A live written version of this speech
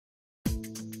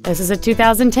This is a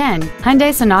 2010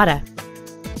 Hyundai Sonata.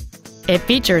 It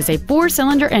features a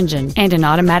 4-cylinder engine and an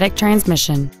automatic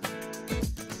transmission.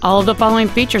 All of the following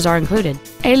features are included: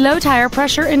 a low tire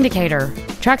pressure indicator,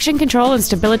 traction control and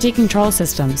stability control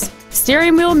systems,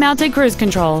 steering wheel mounted cruise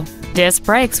control, disc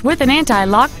brakes with an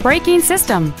anti-lock braking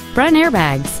system, front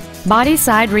airbags, body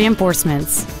side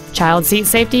reinforcements, child seat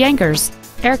safety anchors,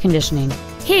 air conditioning,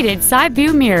 heated side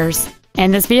view mirrors,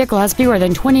 and this vehicle has fewer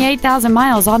than 28,000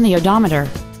 miles on the odometer.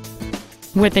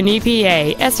 With an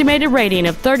EPA estimated rating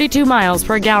of 32 miles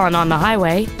per gallon on the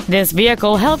highway, this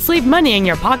vehicle helps leave money in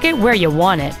your pocket where you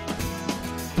want it.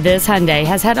 This Hyundai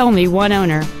has had only one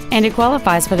owner, and it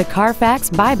qualifies for the Carfax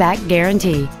buyback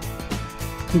guarantee.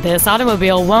 This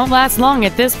automobile won't last long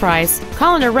at this price.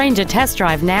 Call and arrange a test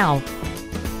drive now.